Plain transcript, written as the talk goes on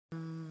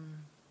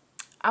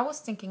I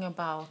was thinking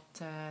about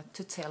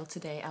to tell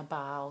today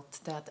about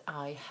that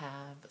I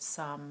have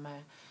some,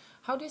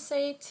 how do you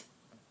say it?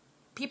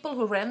 People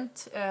who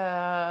rent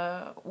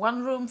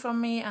one room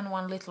from me and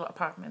one little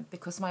apartment,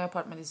 because my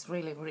apartment is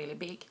really, really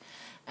big.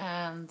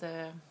 And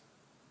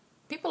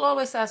people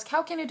always ask,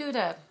 how can you do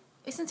that?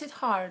 Isn't it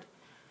hard?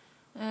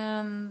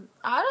 And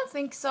I don't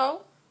think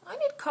so. I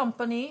need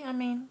company. I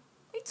mean,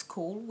 it's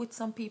cool with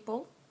some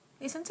people,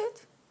 isn't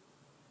it?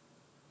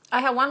 I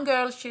have one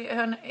girl,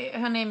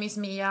 her name is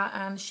Mia,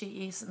 and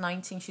she is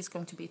 19, she's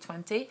going to be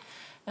 20.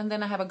 And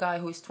then I have a guy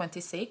who is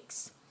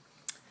 26.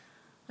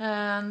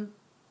 And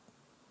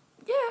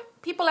yeah,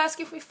 people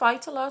ask if we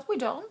fight a lot. We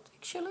don't,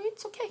 actually,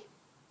 it's okay.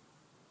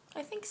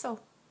 I think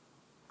so.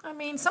 I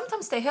mean,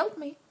 sometimes they help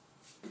me.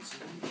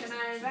 Can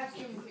I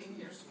vacuum clean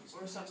here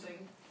or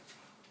something?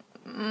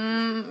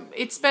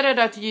 It's better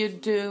that you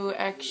do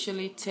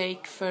actually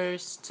take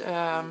first,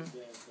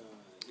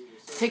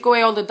 take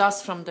away all the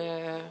dust from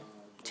the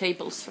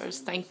tables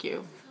first. Thank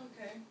you.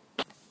 Okay.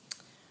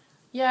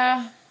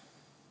 Yeah,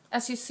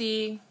 as you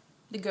see,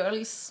 the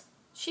girl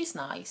she's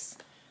nice.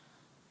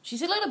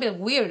 She's a little bit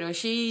weirder.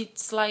 She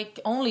eats like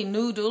only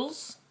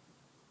noodles.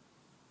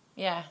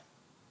 Yeah.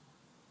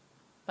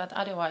 But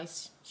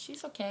otherwise,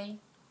 she's okay.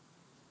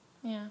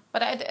 Yeah.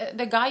 But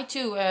the guy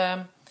too,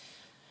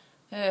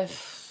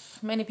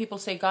 many people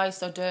say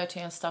guys are dirty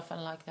and stuff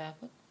and like that.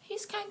 But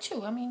he's kind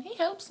too. I mean, he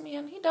helps me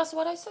and he does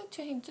what I said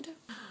to him to do.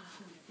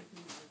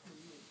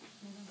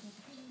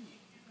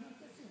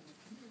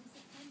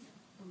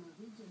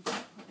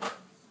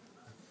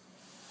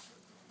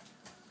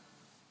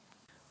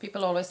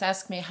 People always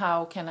ask me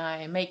how can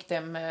I make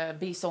them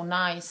be so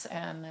nice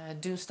and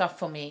do stuff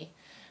for me.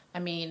 I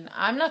mean,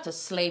 I'm not a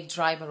slave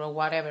driver or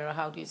whatever,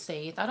 how do you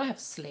say it? I don't have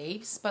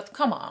slaves, but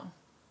come on.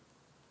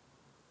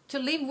 To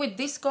live with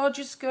this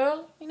gorgeous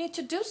girl, you need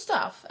to do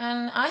stuff,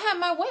 and I have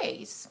my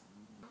ways.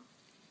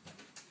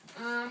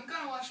 I'm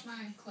gonna wash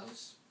my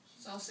clothes,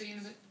 so I'll see you in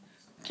a bit.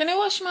 Can you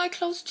wash my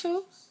clothes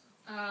too?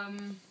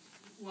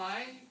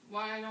 Why?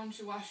 Why don't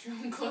you wash your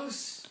own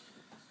clothes?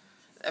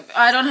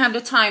 I don't have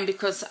the time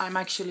because I'm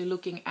actually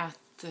looking at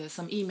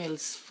some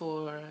emails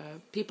for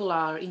people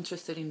are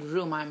interested in the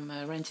room I'm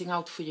renting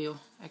out for you,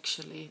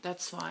 actually.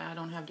 That's why I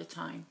don't have the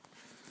time.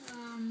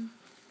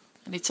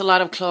 And it's a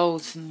lot of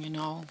clothes, and you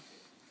know.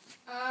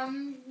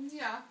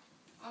 Yeah.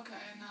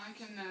 Okay, now I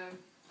can,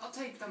 I'll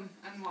take them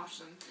and wash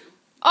them too.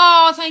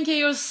 Oh, thank you,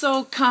 you're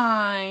so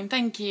kind.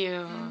 Thank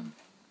you.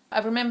 I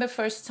remember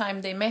first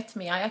time they met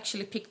me, I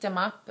actually picked them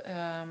up.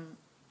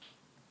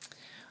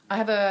 I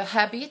have a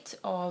habit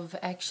of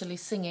actually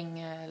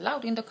singing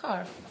loud in the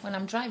car when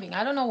I'm driving.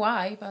 I don't know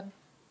why, but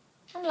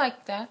I'm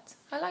like that.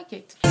 I like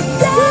it.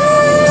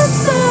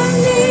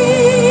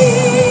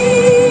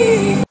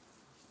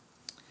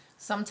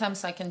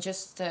 Sometimes I can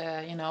just,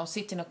 you know,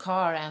 sit in a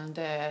car and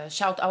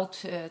shout out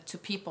to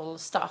people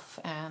stuff.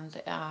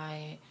 And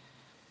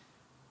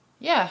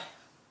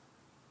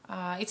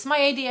it's my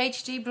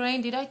ADHD brain.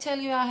 Did I tell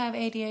you I have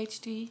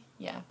ADHD?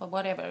 Yeah, but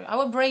whatever.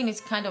 Our brain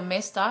is kind of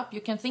messed up. You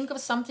can think of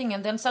something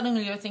and then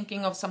suddenly you're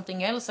thinking of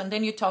something else and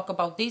then you talk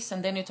about this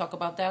and then you talk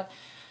about that.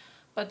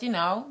 But, you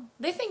know,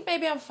 they think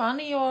maybe I'm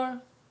funny or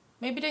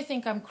maybe they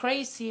think I'm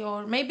crazy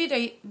or maybe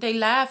they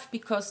laugh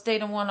because they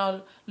don't want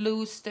to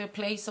lose their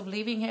place of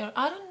living here.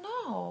 I don't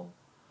know.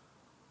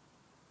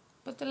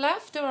 But the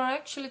laughter are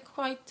actually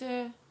quite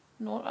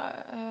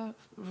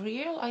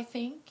real, I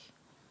think.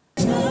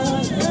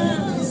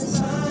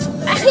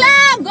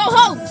 Ahlam, go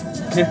home!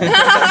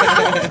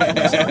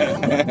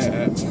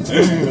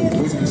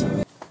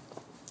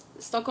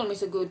 Stockholm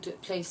is a good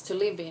place to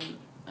live in.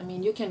 I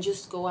mean, you can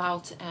just go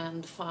out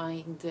and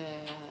find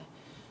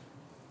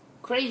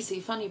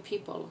crazy, funny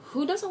people.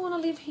 Who doesn't want to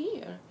live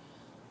here?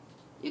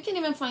 You can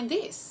even find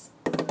this.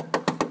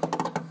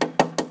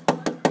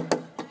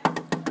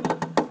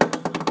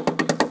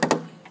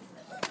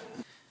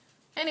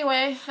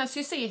 Anyway, as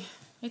you see,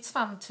 it's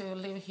fun to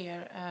live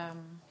here.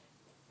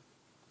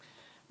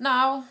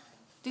 Now,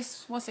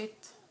 this was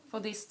it for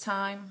this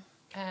time,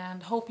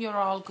 and hope you're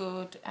all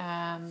good.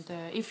 And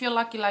if you're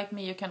lucky like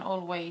me, you can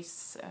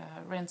always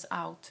rent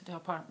out the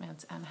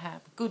apartment and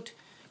have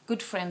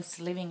good friends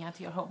living at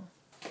your home.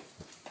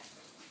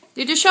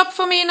 Did you shop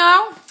for me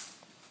now?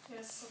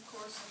 Yes, of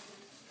course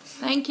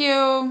I did. Thank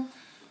you.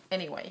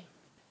 Anyway.